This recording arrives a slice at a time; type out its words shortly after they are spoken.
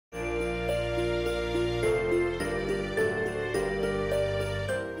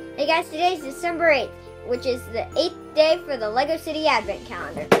Hey guys, today is December 8th, which is the 8th day for the Lego City Advent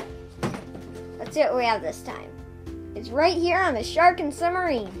Calendar. Let's see what we have this time. It's right here on the Shark and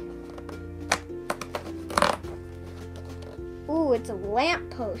Submarine. Ooh, it's a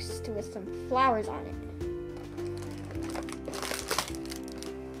lamppost with some flowers on it.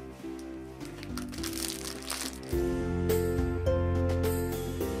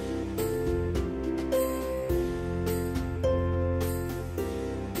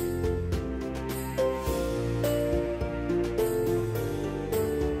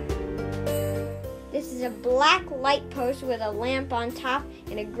 This is a black light post with a lamp on top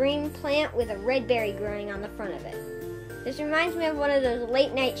and a green plant with a red berry growing on the front of it. This reminds me of one of those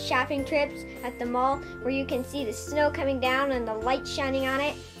late night shopping trips at the mall where you can see the snow coming down and the light shining on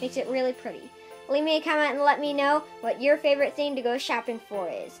it. Makes it really pretty. Leave me a comment and let me know what your favorite thing to go shopping for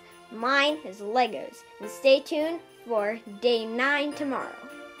is. Mine is Legos. And stay tuned for day 9 tomorrow.